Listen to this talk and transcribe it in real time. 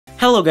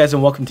Hello guys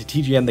and welcome to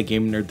TGN the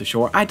Game Nerd, the show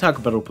where I talk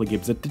about open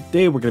games, and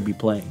today we're going to be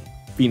playing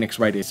Phoenix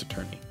Wright Ace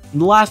Attorney. In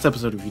the last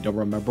episode, if you don't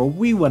remember,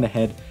 we went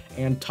ahead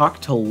and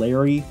talked to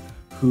Larry,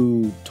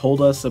 who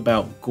told us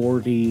about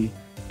Gordy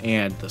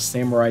and the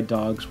samurai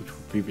dogs, which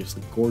were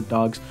previously gourd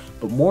dogs,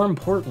 but more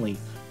importantly,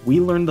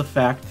 we learned the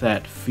fact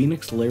that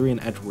Phoenix, Larry,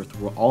 and Edgeworth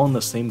were all in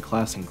the same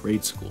class in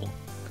grade school,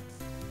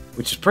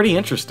 which is pretty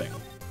interesting.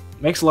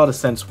 Makes a lot of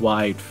sense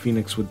why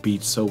Phoenix would be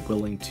so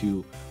willing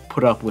to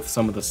put up with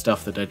some of the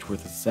stuff that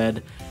Edgeworth has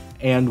said,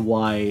 and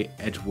why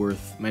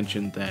Edgeworth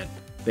mentioned that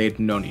they'd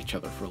known each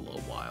other for a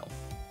little while.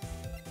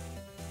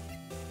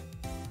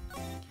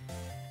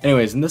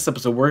 Anyways, in this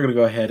episode, we're going to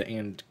go ahead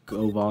and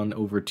go on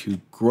over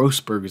to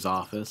Grossberg's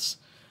office.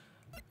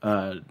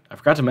 I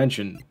forgot to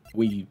mention,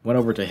 we went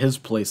over to his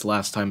place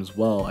last time as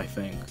well, I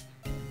think,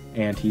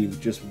 and he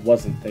just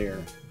wasn't there.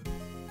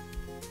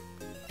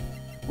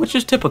 Which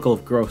is typical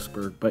of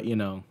Grossberg, but you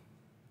know.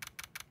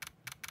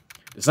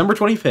 December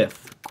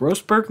 25th,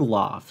 Grossberg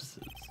Law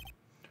Offices.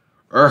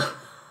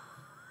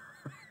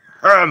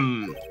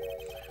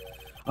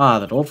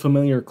 That old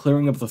familiar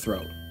clearing of the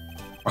throat.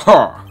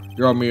 Aha!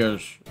 You're me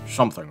as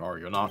something, are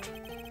you not?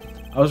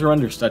 I was your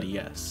understudy,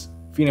 yes.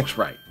 Phoenix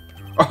Wright.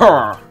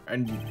 Aha!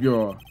 And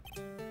you're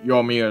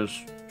me as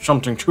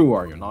something too,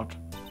 are you not?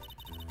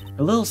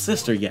 Her little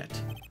sister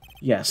yet.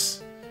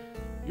 Yes.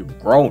 You've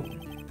grown.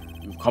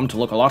 You've come to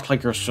look a lot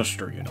like your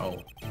sister, you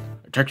know.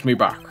 It takes me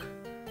back.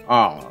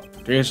 Ah,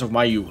 days of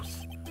my youth.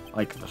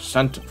 Like the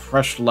scent of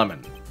fresh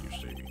lemon, you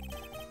see.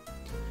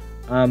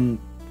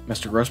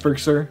 Mr. Grossberg,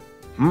 sir?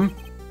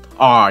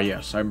 Ah,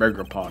 yes, I beg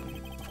your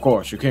pardon. Of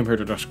course, you came here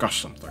to discuss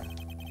something.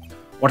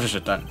 What is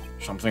it then?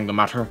 Something the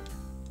matter?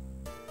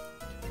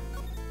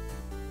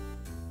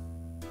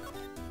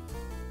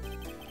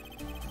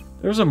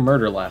 There was a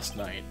murder last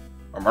night.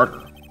 A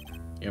murder?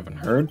 You haven't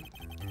heard?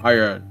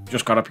 I,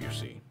 just got up, you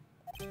see.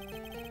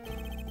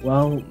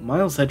 Well,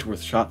 Miles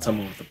Edgeworth shot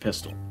someone with a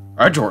pistol.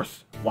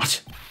 Edgeworth?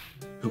 What?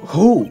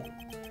 Who?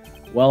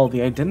 Well,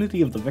 the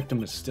identity of the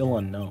victim is still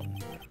unknown.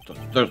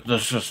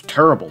 This is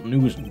terrible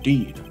news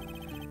indeed.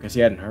 Guess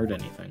you hadn't heard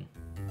anything.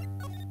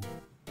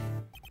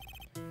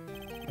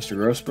 Mr.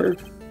 Grossberg,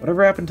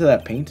 whatever happened to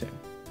that painting?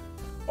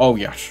 Oh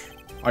yes.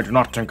 I do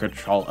not think it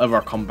shall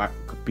ever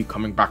be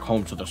coming back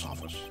home to this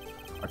office.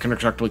 I can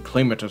exactly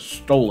claim it as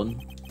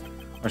stolen.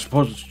 I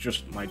suppose it's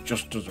just my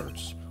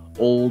desserts.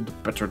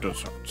 Old, bitter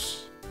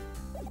desserts.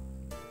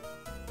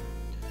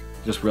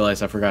 Just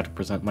realized I forgot to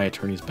present my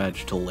attorney's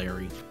badge to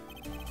Larry.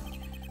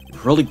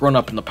 You've really grown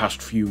up in the past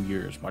few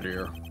years, my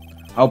dear.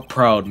 How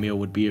proud Mia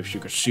would be if she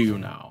could see you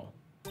now.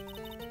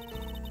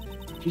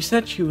 She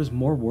said she was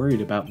more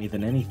worried about me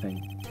than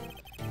anything.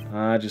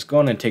 Just go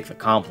on and take the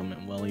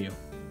compliment, will you?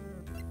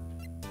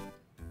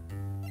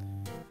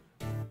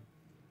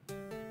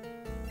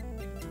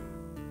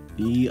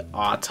 The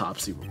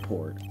autopsy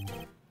report.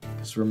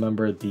 Just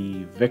remember,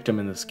 the victim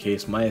in this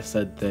case, Maya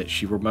said that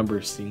she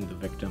remembers seeing the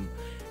victim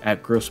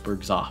at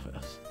Grossberg's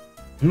office.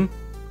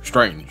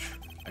 Strange.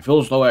 I feel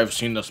as though I've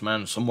seen this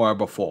man somewhere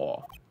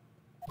before.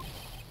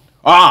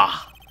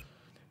 Ah!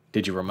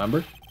 Did you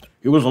remember?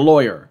 He was a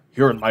lawyer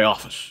here in my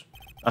office.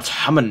 That's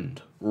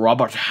Hammond.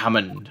 Robert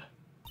Hammond.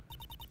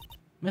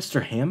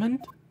 Mr.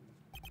 Hammond?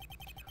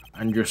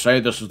 And you say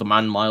this is the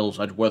man Miles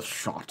Edgeworth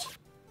shot?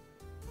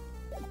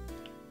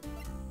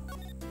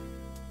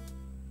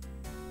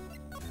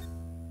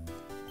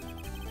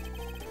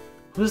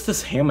 Who's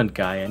this Hammond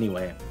guy,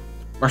 anyway?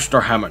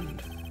 Mr.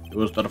 Hammond. He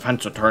was the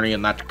defense attorney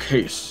in that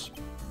case.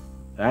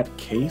 That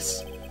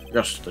case?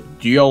 Yes, the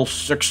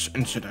DL-6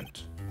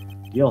 incident.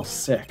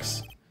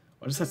 DL-6?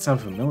 Why does that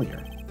sound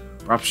familiar?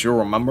 Perhaps you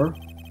remember?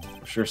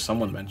 I'm sure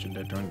someone mentioned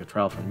it during the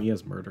trial for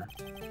Mia's murder.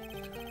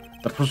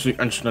 That was the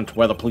incident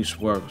where the police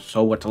were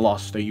so at a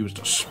loss they used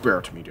a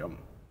spirit medium.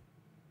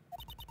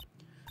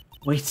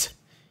 Wait,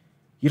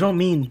 you don't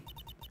mean...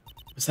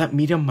 Was that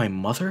medium my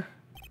mother?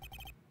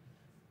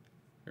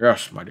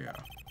 Yes, my dear.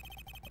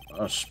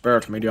 A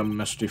spirit medium,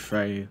 Misty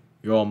Fey,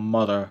 your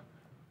mother,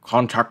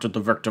 contacted the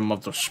victim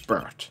of the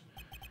spirit.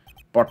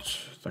 But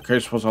the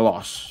case was a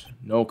loss.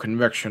 No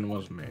conviction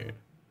was made.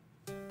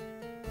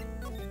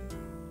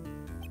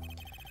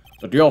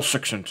 The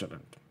DL-6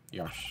 incident,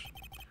 yes.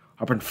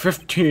 Happened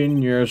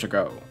 15 years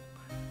ago.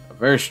 A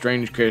very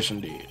strange case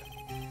indeed.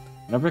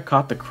 Never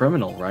caught the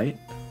criminal, right?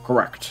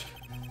 Correct.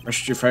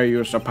 Misty Fey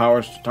used her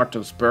powers to talk to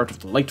the spirit of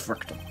the late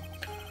victim.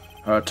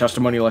 Her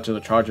testimony led to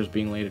the charges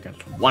being laid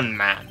against one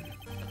man.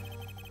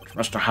 But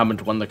Mr.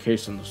 Hammond won the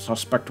case and the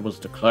suspect was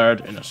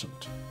declared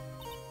innocent.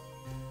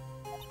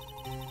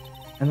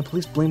 And the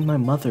police blamed my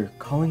mother,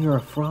 calling her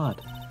a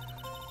fraud.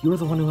 You were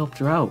the one who helped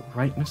her out,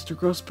 right, Mr.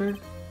 Grossberg?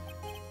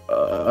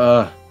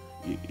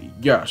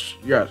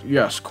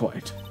 Yes,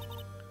 quite.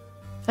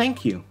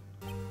 Thank you.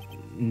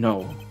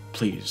 No,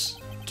 please,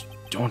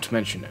 don't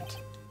mention it.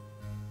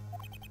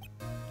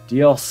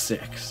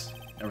 DL-6.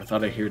 Never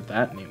thought I'd hear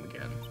that name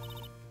again.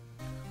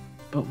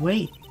 But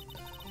wait,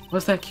 what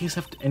does that case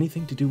have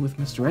anything to do with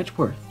Mr.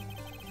 Edgeworth?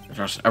 It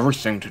has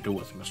everything to do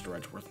with Mr.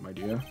 Edgeworth, my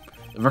dear.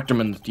 The victim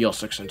in the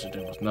DL-6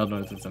 incident was none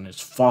other than his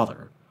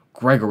father,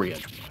 Gregory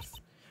Edgeworth.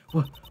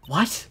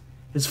 What?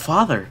 His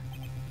father?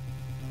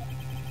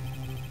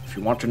 If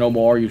you want to know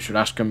more, you should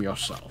ask him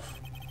yourself.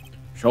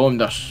 Show him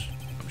this.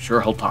 I'm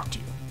sure he'll talk to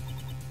you.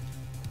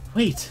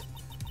 Wait.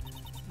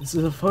 This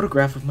is a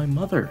photograph of my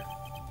mother.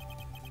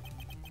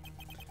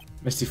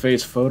 Misty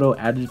Faye's photo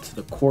added to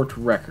the court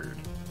record.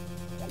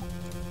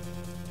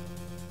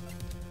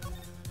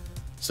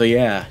 So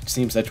yeah, it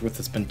seems Edgeworth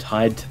has been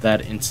tied to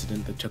that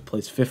incident that took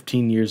place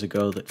 15 years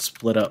ago that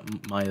split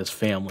up Maya's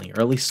family,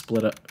 or at least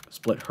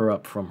split her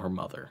up from her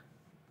mother.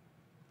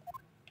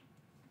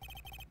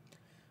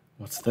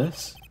 What's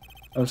this?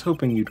 I was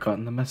hoping you'd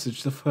gotten the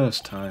message the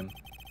first time.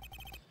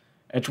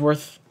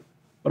 Edgeworth,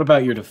 what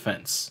about your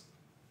defense?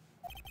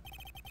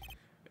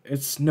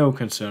 It's no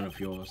concern of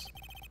yours.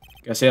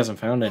 Guess he hasn't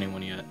found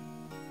anyone yet.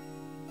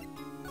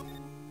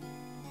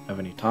 Have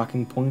any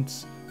talking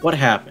points? What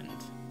happened?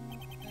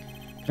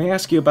 Can I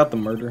ask you about the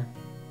murder?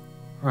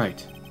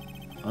 Right.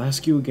 I'll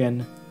ask you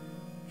again.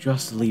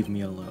 Just leave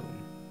me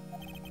alone.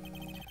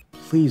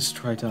 Please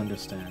try to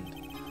understand.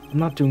 I'm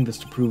not doing this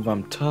to prove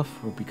I'm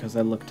tough or because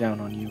I look down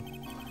on you.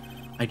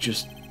 I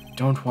just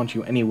don't want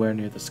you anywhere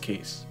near this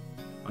case.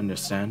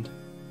 Understand?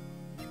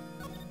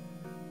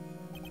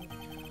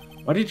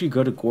 Why did you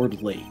go to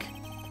Gourd Lake?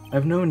 I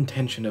have no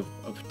intention of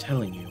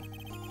telling you.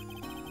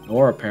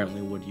 Nor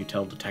apparently would you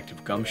tell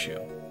Detective Gumshoe.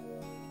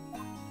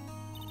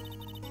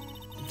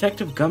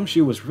 Detective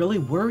Gumshoe was really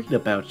worried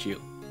about you.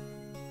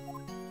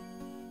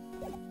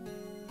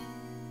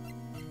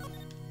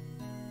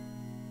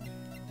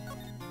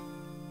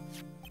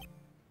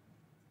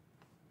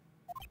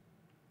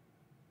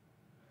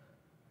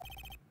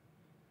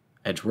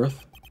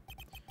 Edgeworth?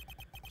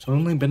 It's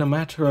only been a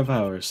matter of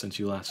hours since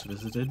you last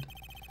visited,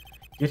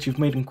 yet you've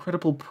made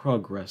incredible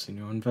progress in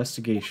your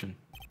investigation.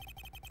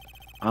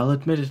 I'll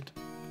admit it,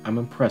 I'm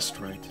impressed,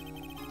 right?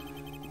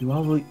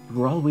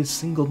 You're always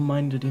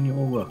single-minded in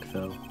your work,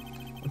 though.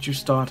 Once you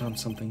start on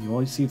something, you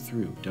always see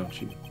through,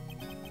 don't you?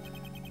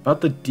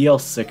 About the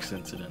DL-6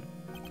 incident.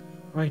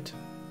 Right,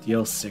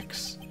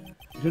 DL-6.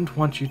 I didn't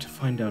want you to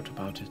find out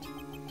about it.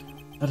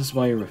 That is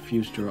why I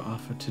refused your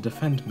offer to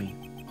defend me.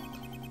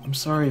 I'm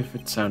sorry if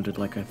it sounded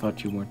like I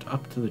thought you weren't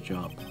up to the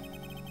job.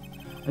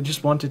 I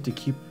just wanted to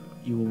keep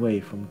you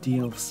away from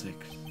DL-6.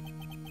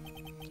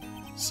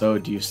 So,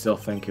 do you still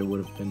think it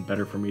would have been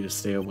better for me to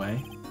stay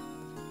away?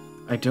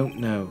 I don't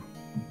know,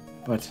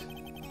 but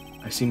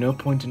I see no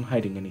point in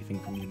hiding anything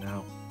from you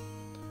now.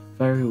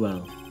 Very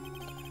well.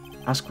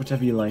 Ask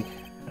whatever you like,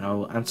 and I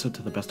will answer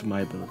to the best of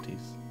my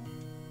abilities.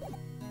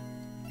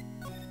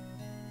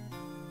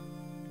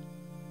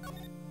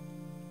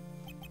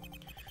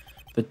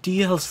 The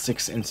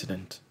DL-6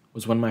 incident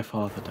was when my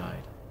father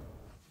died.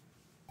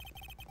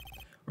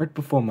 Right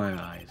before my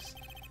eyes,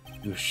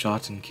 he was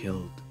shot and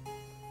killed,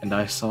 and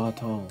I saw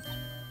it all.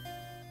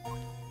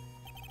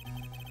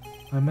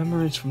 My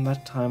memories from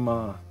that time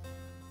are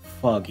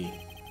foggy.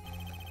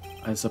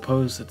 I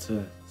suppose it's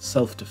a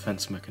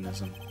self-defense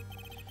mechanism.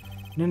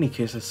 In any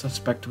case, a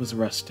suspect was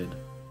arrested.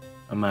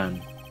 A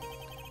man.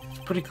 It's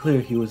pretty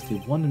clear he was the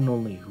one and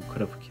only who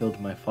could have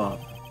killed my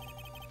father.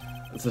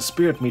 As the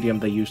spirit medium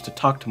they used to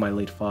talk to my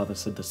late father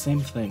said the same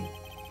thing.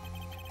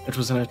 It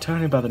was an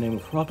attorney by the name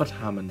of Robert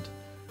Hammond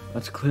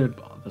that cleared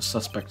the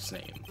suspect's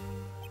name.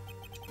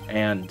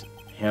 And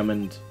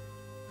Hammond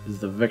is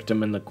the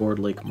victim in the Gourd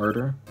Lake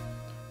murder?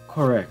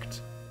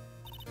 Correct.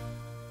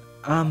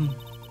 That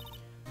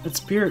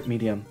spirit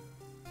medium,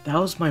 that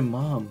was my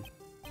mom.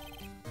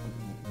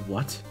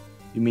 What?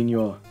 You mean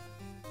your...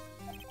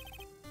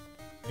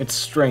 It's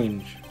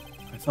strange.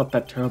 I thought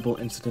that terrible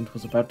incident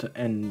was about to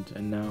end,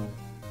 and now...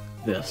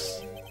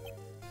 this.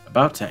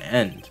 About to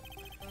end?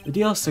 The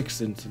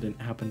DL-6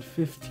 incident happened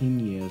 15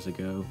 years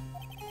ago.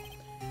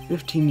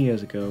 15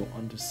 years ago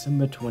on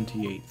December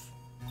 28th.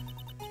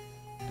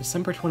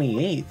 December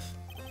 28th?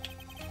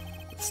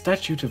 The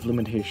statute of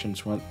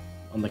limitations on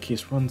the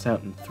case runs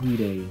out in 3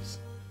 days.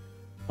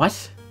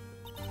 What?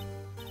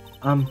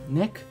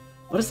 Nick?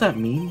 What does that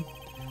mean?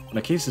 When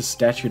a case's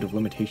statute of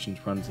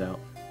limitations runs out,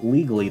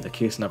 legally the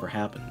case never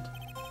happened.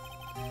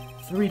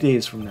 3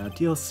 days from now,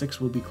 DL-6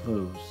 will be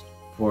closed.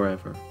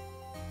 Forever.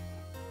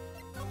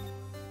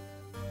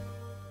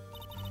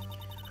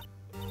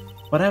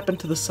 What happened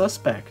to the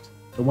suspect?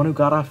 The one who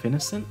got off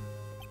innocent?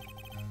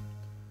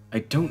 I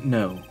don't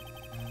know.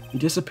 He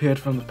disappeared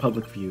from the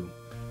public view.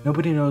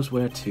 Nobody knows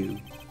where to.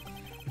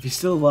 If he's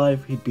still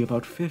alive, he'd be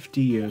about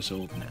 50 years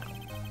old now.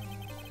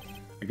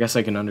 I guess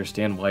I can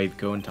understand why he'd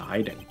go into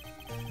hiding.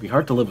 It'd be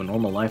hard to live a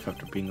normal life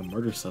after being a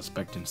murder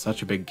suspect in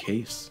such a big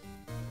case.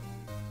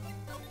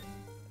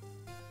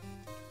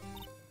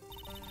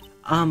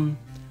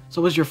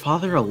 So was your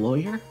father a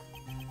lawyer?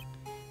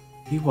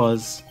 He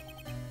was.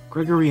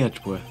 Gregory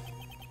Edgeworth.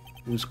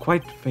 He was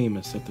quite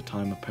famous at the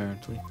time,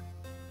 apparently.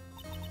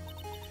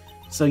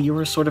 So you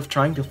were sort of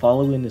trying to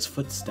follow in his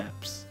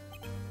footsteps.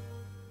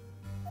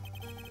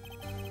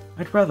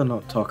 I'd rather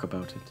not talk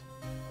about it.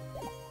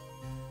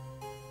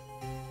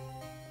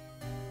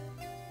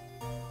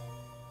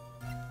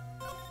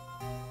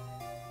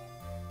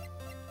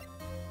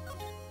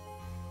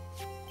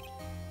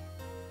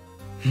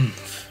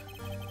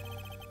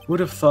 Would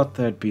have thought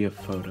that'd be a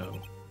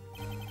photo.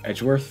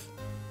 Edgeworth,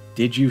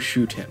 did you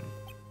shoot him?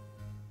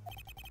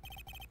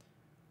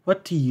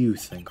 What do you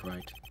think,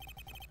 Wright?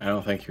 I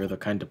don't think you're the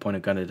kind to point a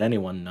gun at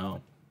anyone,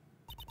 no.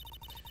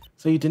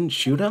 So you didn't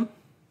shoot him?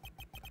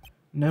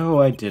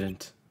 No, I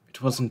didn't.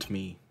 It wasn't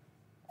me.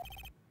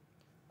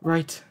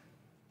 Right.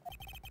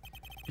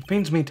 It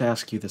pains me to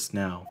ask you this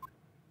now.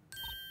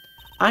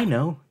 I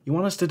know. You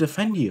want us to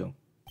defend you.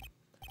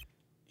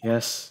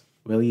 Yes,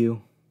 will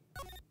you?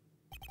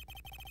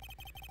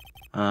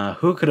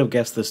 Who could have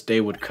guessed this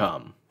day would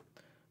come?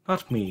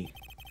 Not me.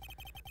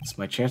 It's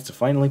my chance to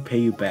finally pay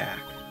you back.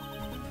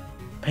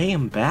 Pay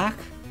him back?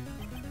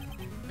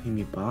 Pay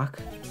me back?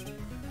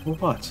 For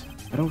what?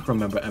 I don't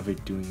remember ever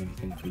doing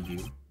anything for you.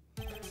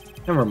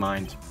 Never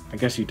mind. I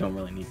guess you don't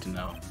really need to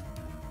know.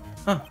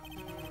 Huh.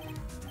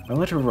 My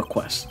letter of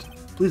request.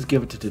 Please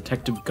give it to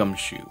Detective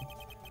Gumshoe.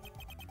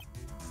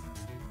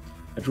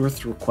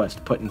 Edgeworth's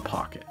request put in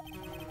pocket.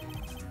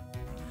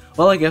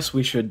 Well, I guess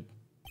we should...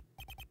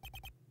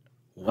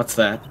 What's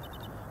that?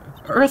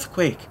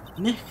 Earthquake!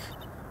 Nick!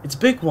 It's a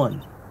big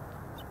one!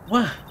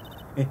 What?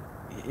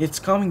 It's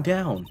calming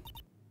down.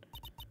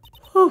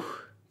 Whew!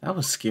 That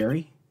was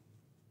scary.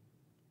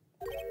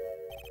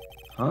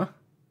 Huh?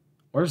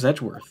 Where's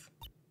Edgeworth?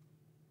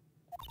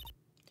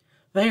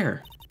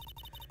 There!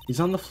 He's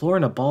on the floor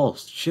in a ball,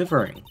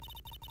 shivering.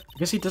 I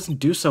guess he doesn't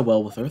do so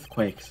well with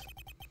earthquakes.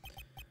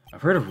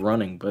 I've heard of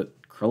running, but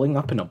curling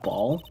up in a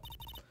ball?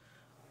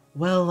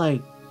 Well,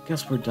 I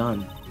guess we're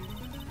done.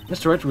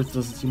 Mr. Edgeworth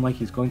doesn't seem like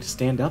he's going to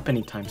stand up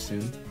anytime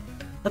soon.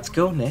 Let's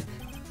go, Nick.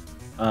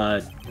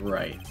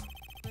 Right.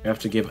 You have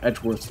to give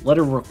Edgeworth's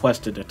letter of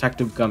request to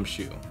Detective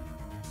Gumshoe.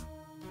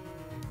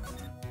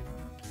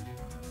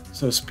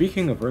 So,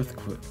 speaking of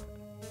earthquake...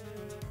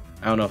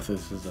 I don't know if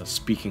this is a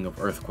speaking of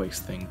earthquakes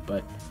thing,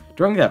 but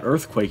during that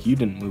earthquake, you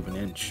didn't move an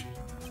inch.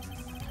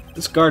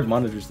 This guard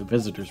monitors the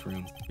visitor's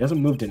room. He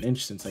hasn't moved an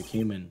inch since I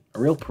came in. A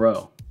real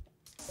pro.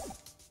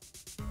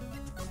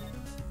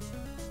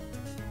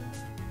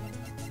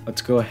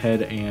 Let's go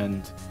ahead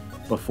and,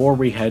 before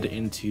we head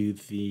into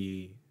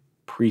the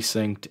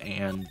precinct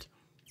and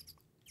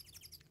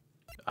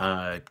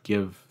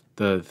give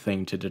the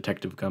thing to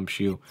Detective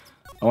Gumshoe,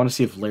 I want to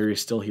see if Larry's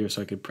still here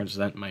so I could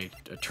present my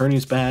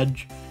attorney's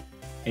badge.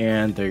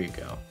 And there you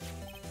go.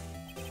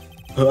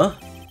 Huh?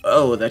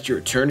 Oh, that's your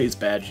attorney's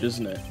badge,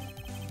 isn't it?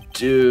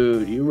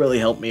 Dude, you really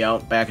helped me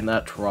out back in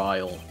that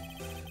trial.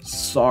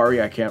 Sorry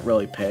I can't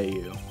really pay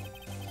you.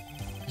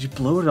 You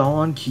blew it all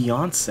on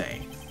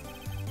Beyonce.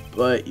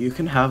 But you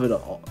can have it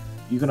all.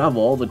 You can have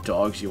all the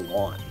dogs you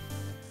want.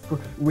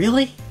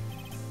 Really?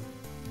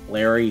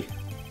 Larry,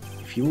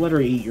 if you let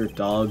her eat your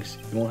dogs,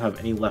 you won't have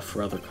any left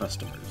for other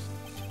customers.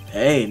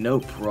 Hey, no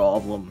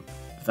problem.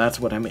 If that's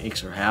what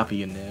makes her happy,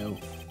 you know.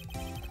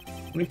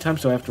 How many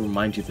times do I have to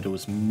remind you that it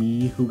was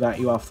me who got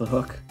you off the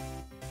hook?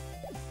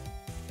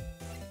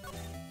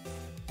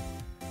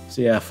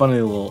 So yeah, funny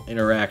little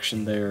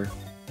interaction there.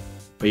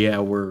 But yeah,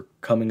 we're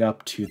coming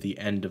up to the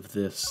end of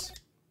this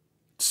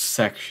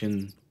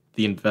section,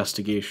 the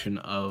investigation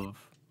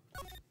of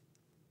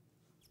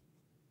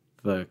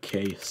the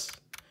case.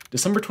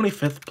 December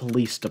 25th,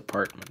 Police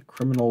Department,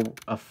 Criminal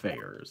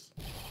Affairs.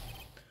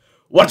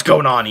 What's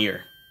going on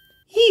here?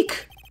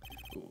 Eek!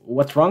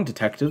 What's wrong,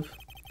 Detective?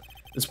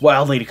 This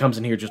wild lady comes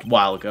in here just a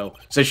while ago.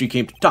 Says she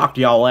came to talk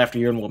to y'all after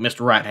hearing what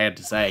Mr. Wright had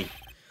to say.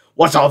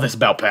 What's all this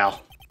about,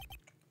 pal?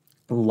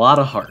 A lot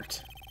of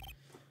heart.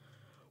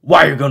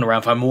 Why are you going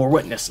around finding more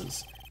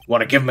witnesses?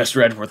 Want to give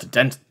Mr. Edgeworth a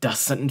death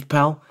sentence,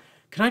 pal?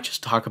 Can I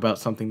just talk about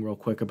something real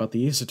quick about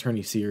the Ace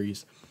Attorney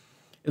series?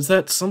 Is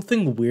that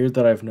something weird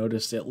that I've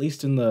noticed, at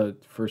least in the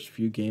first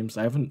few games?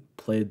 I haven't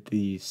played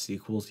the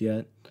sequels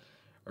yet.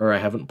 Or I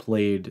haven't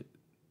played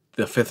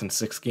the 5th and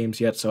 6th games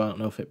yet, so I don't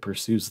know if it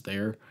pursues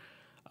there.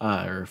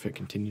 Or if it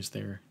continues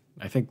there.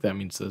 I think that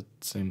means the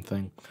same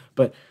thing.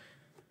 But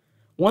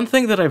one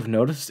thing that I've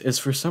noticed is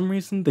for some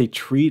reason they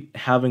treat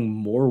having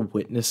more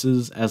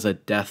witnesses as a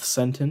death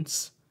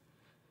sentence.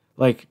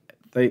 Like,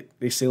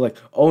 they say like,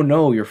 oh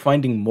no, you're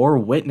finding more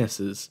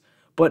witnesses.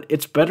 But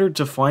it's better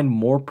to find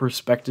more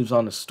perspectives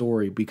on a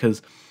story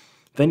because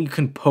then you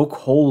can poke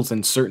holes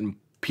in certain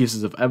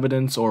pieces of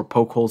evidence or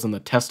poke holes in the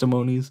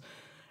testimonies.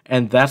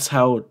 And that's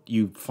how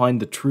you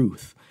find the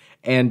truth.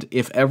 And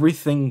if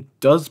everything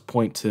does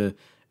point to,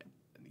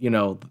 you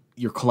know,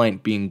 your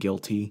client being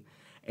guilty,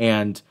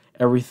 and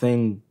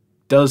everything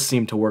does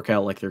seem to work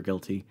out like they're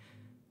guilty,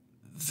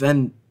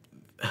 then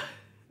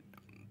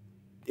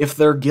if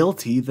they're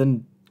guilty,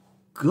 then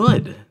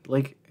good.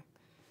 Like,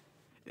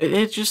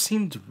 it just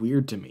seemed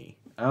weird to me.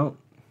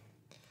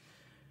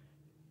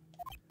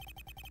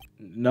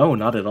 No,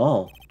 not at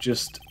all.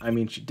 Just, I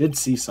mean, she did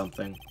see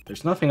something.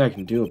 There's nothing I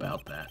can do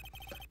about that.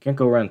 Can't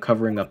go around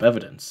covering up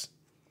evidence.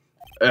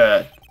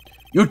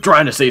 You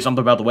trying to say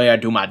something about the way I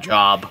do my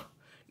job?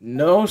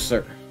 No,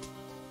 sir.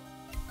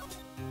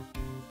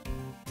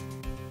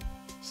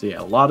 So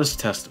yeah, a lot is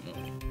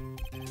testimony.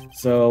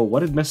 So, what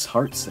did Miss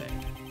Hart say?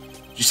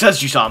 She says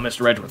she saw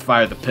Mr. Edgeworth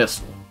fire the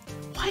pistol.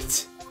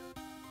 What?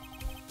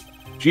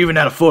 She even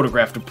had a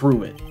photograph to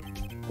prove it.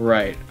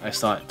 Right, I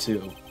saw it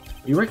too.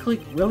 You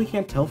really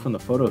can't tell from the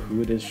photo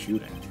who it is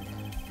shooting.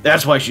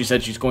 That's why she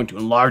said she's going to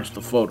enlarge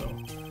the photo.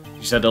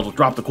 She said it'll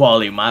drop the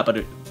quality a lot, but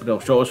it'll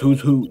show us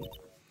who's who.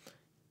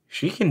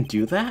 She can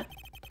do that?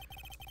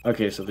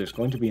 Okay, so there's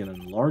going to be an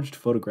enlarged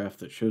photograph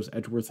that shows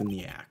Edgeworth in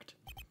the act.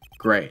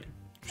 Great.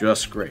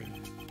 Just great.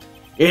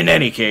 In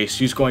any case,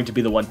 she's going to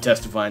be the one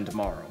testifying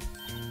tomorrow.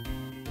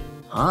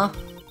 Huh?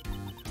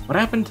 What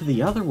happened to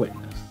the other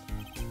witness?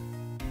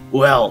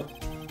 Well,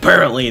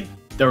 apparently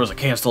there was a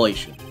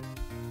cancellation.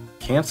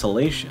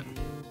 Cancellation?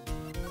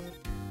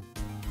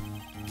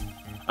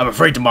 I'm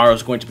afraid tomorrow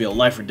is going to be a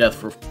life or death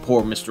for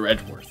poor Mr.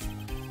 Edgeworth.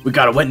 We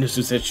got a witness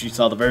who said she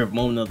saw the very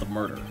moment of the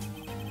murder.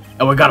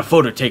 And we got a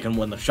photo taken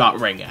when the shot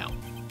rang out.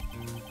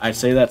 I'd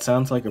say that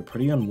sounds like a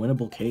pretty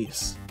unwinnable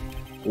case.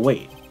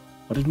 Wait,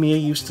 what did Mia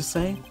used to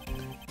say?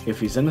 If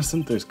he's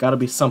innocent, there's gotta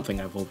be something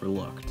I've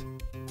overlooked.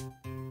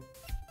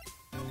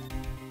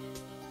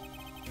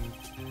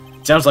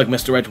 It sounds like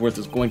Mr. Edgeworth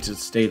is going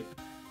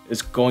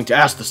to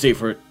ask the state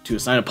to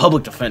assign a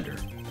public defender.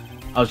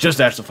 I was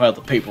just asked to file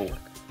the paperwork.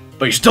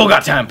 But you still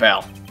got time,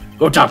 pal.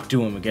 Go talk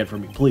to him again for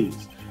me,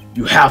 please.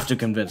 You have to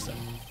convince him.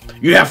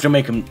 You have to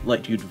make him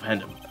let you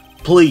defend him.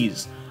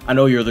 Please. I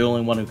know you're the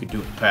only one who can do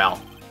it, pal.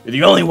 You're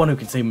the only one who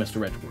can save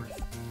Mr.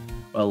 Edgeworth.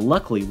 Well,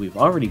 luckily, we've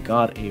already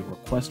got a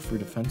request for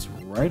defense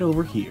right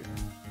over here.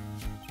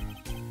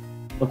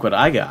 Look what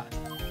I got.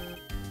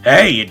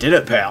 Hey, you did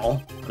it,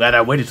 pal. Glad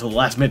I waited till the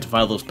last minute to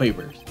file those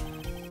papers.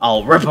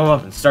 I'll rip them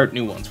up and start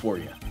new ones for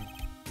you.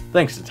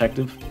 Thanks,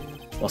 Detective.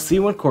 I'll see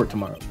you in court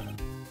tomorrow, then.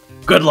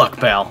 Good luck,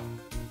 pal.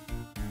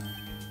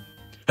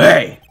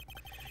 Hey!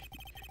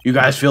 You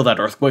guys feel that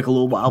earthquake a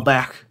little while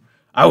back?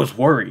 I was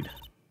worried.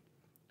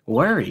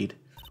 Worried?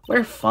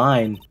 We're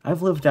fine.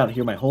 I've lived out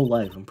here my whole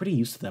life. I'm pretty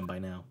used to them by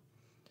now.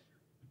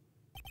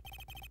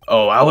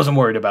 Oh, I wasn't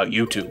worried about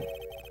you two.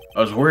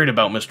 I was worried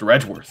about Mr.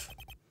 Edgeworth.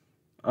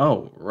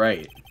 Oh,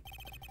 right.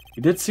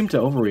 You did seem to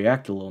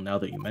overreact a little now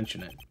that you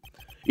mention it.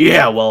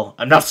 Yeah, well,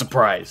 I'm not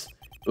surprised.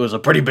 It was a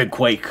pretty big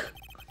quake.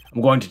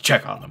 I'm going to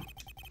check on him.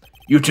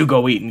 You two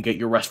go eat and get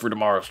your rest for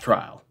tomorrow's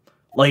trial.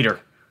 Later.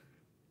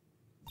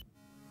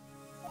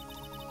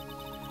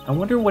 I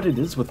wonder what it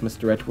is with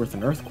Mr. Edgeworth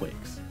and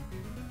earthquakes.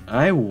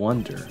 I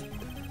wonder.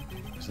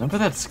 I was never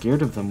that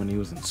scared of them when he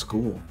was in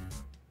school.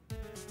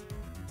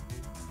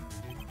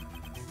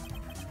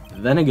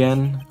 Then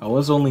again, I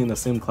was only in the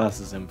same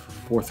class as him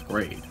for 4th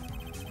grade.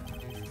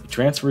 He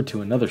transferred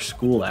to another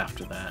school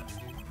after that.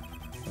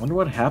 I wonder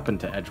what happened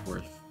to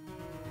Edgeworth.